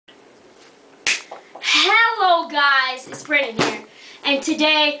guys, it's Brandon here, and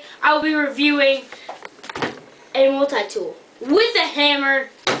today I will be reviewing a multi-tool with a hammer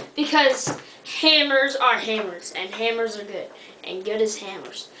because hammers are hammers, and hammers are good, and good as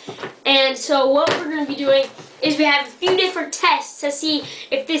hammers. And so what we're going to be doing is we have a few different tests to see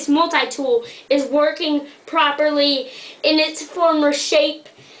if this multi-tool is working properly in its former shape.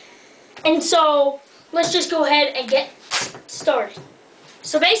 And so let's just go ahead and get started.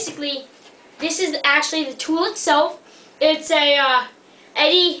 So basically, this is actually the tool itself. It's a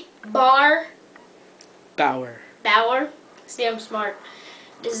Baur. See, I'm smart.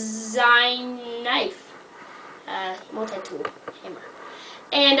 Design knife, multi-tool hammer.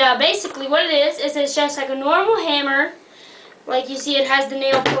 And basically, what it is it's just like a normal hammer. Like you see, it has the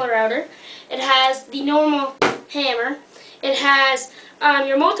nail puller outer. It has the normal hammer. It has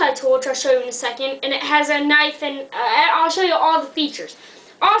your multi-tool, which I'll show you in a second, and it has a knife, and I'll show you all the features.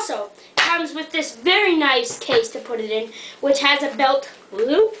 Also, it comes with this very nice case to put it in, which has a belt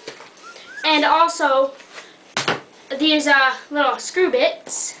loop, and also these little screw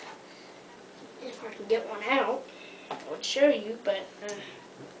bits. If I can get one out, I would show you, but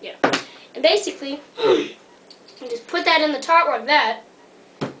yeah. And basically, you just put that in the top like that,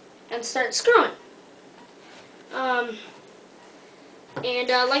 and start screwing.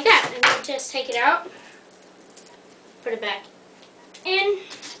 Like that, and then just take it out, put it back in,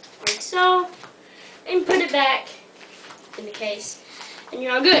 like so, and put it back in the case, and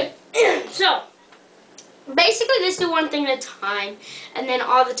you're all good. So, basically let's do one thing at a time, and then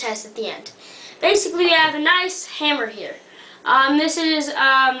all the tests at the end. Basically, we have a nice hammer here. This is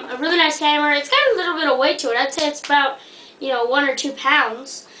a really nice hammer. It's got a little bit of weight to it. I'd say it's about, 1 or 2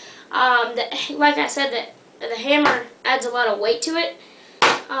 pounds. Like I said, the hammer adds a lot of weight to it.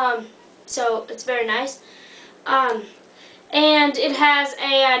 So it's very nice. And it has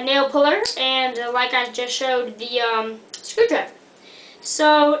a nail puller, and like I just showed, the screwdriver.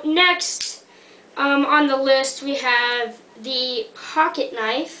 So next on the list we have the pocket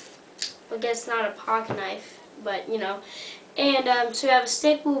knife. I guess not a pocket knife, but And so we have a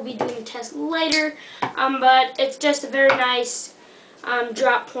stick. We'll be doing the test later, but it's just a very nice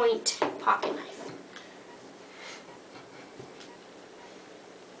drop point pocket knife.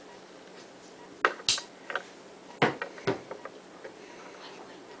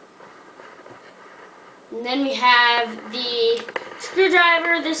 And then we have the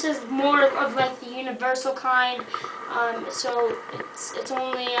screwdriver. This is more of like the universal kind. So it's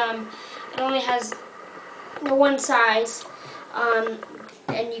only it only has one size,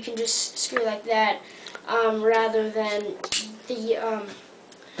 and you can just screw like that, rather than the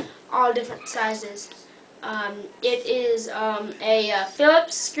all different sizes. It is a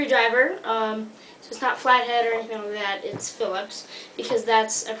Phillips screwdriver. So it's not flathead or anything like that. It's Phillips, because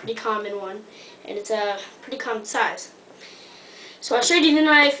that's a pretty common one, and it's a pretty common size. So I showed you the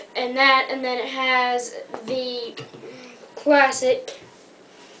knife and that, and then it has the classic,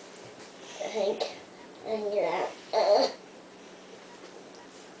 I think,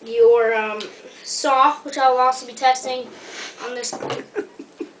 your saw, which I will also be testing on this.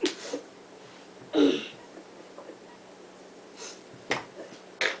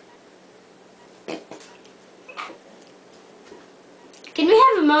 Can we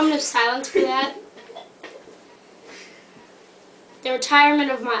have a moment of silence for that? The retirement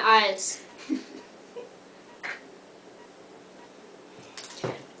of my eyes.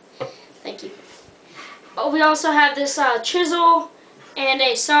 Thank you. Oh, we also have this chisel and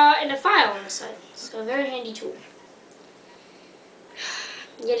a saw and a file on the side. So a very handy tool.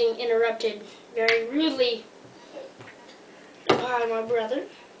 I'm getting interrupted very rudely by my brother.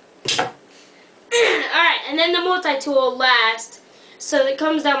 Alright, and then the multi-tool last. So it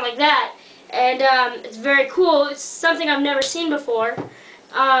comes down like that, and it's very cool. It's something I've never seen before,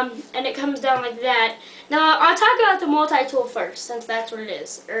 and it comes down like that. Now I'll talk about the multi-tool first, since that's what it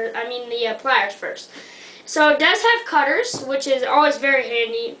is, or I mean the pliers first. So it does have cutters, which is always very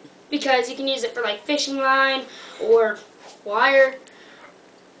handy because you can use it for like fishing line or wire.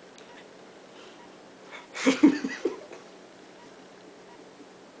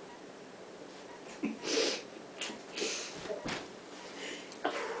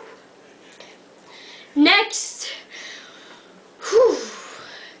 Next, whew,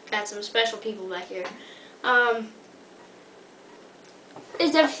 got some special people back here.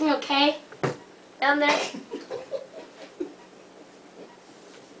 Is everything okay down there?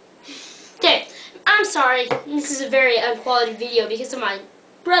 Okay, I'm sorry. This is a very unquality video because of my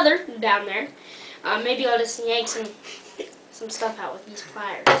brother down there. Maybe I'll just yank some stuff out with these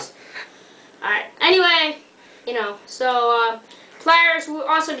pliers. Alright, anyway, so pliers, we'll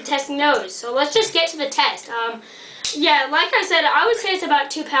also be testing those. So let's just get to the test. Yeah, like I said, I would say it's about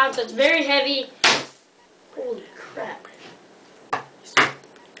 2 pounds, so it's very heavy. Holy crap.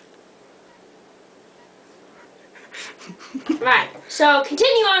 Right, so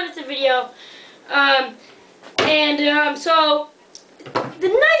continue on with the video. So the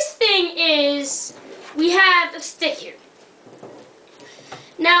nice thing is we have a stick here.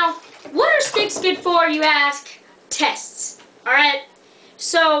 Now, what are sticks good for, you ask? Tests. Alright?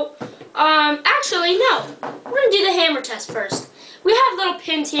 So, actually, no. We're going to do the hammer test first. We have little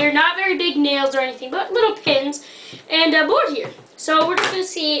pins here, not very big nails or anything, but little pins, and a board here. So we're just going to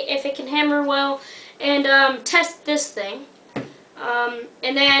see if it can hammer well and test this thing.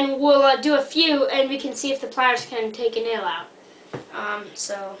 And then we'll do a few, and we can see if the pliers can take a nail out.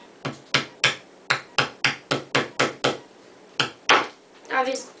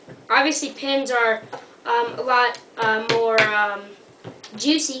 Obviously pins are a lot more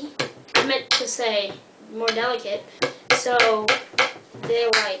juicy. I meant to say more delicate. So they're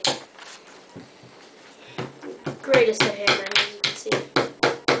like greatest at hammering, as you can see.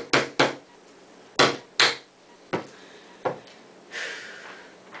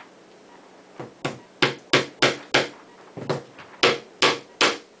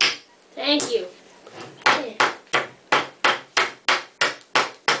 Thank you. Yeah.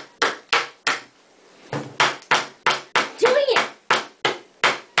 Doing it.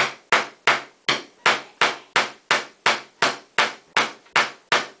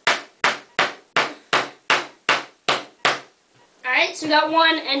 Alright, so we got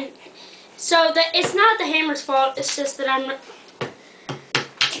one, and so that it's not the hammer's fault, it's just that I'm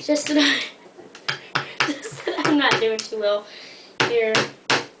not doing too well here.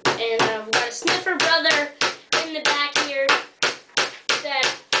 And we've got a sniffer brother in the back here that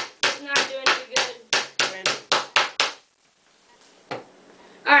is not doing too good.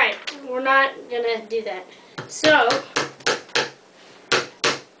 Alright, we're not gonna do that. So,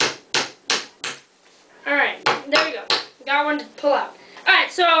 alright, there we go. Got one to pull out.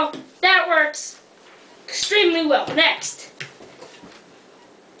 Alright, so that works extremely well. Next.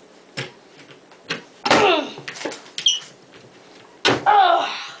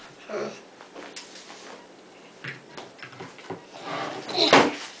 Oh.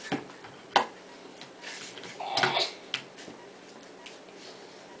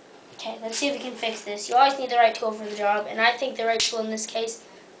 Okay, let's see if we can fix this. You always need the right tool for the job, and I think the right tool in this case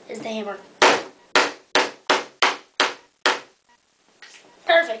is the hammer.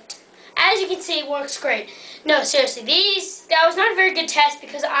 Perfect. As you can see, it works great. No, seriously, that was not a very good test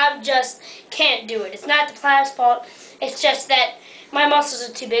because I just can't do it. It's not the pliers' fault. It's just that my muscles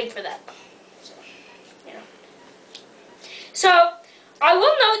are too big for that. So, you know. So, I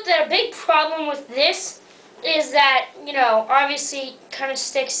will note that a big problem with this is that, you know, obviously kind of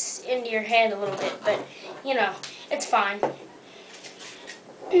sticks into your hand a little bit, but, you know, it's fine.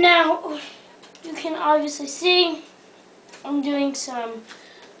 Now, you can obviously see I'm doing some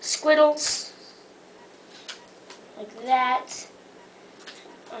squiddles like that.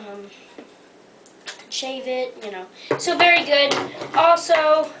 Shave it, you know. So very good.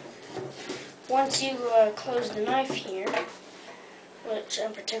 Also, once you close the knife here, which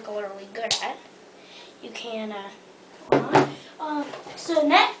I'm particularly good at, you can so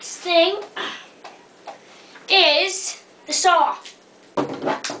next thing is the saw.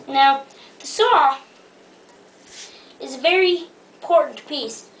 Now, the saw is a very important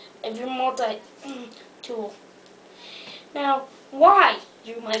piece of your multi-tool. Now, why,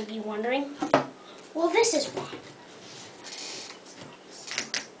 you might be wondering? Well, this is why.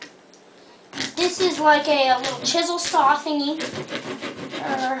 This is like a little chisel saw thingy.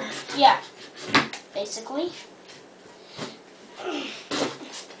 Yeah, basically.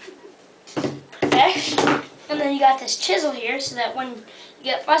 Perfect. And then you got this chisel here so that when you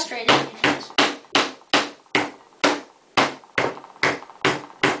get frustrated, you can just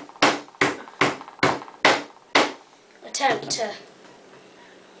attempt to,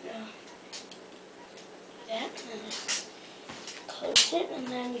 you know, do that, and then close it, and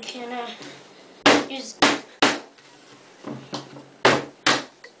then you can use the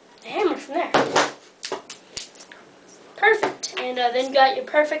hammer from there. Perfect, and then you got your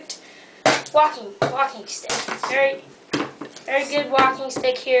perfect walking stick. Very good walking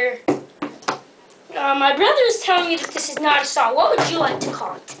stick here. My brother is telling me that this is not a saw. What would you like to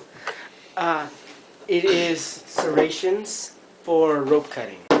call it? It is serrations for rope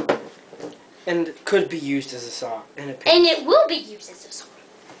cutting, and could be used as a saw. And it will be used as a saw.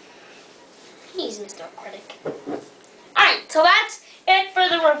 He's Mr. Critic. Alright, so that's it for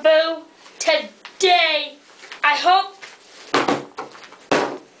the review today. I hope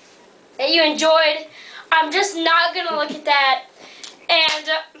that you enjoyed. I'm just not going to look at that.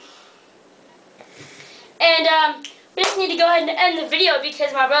 And we just need to go ahead and end the video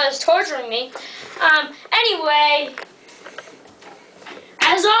because my brother's torturing me. Anyway,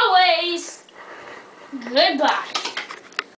 as always, goodbye.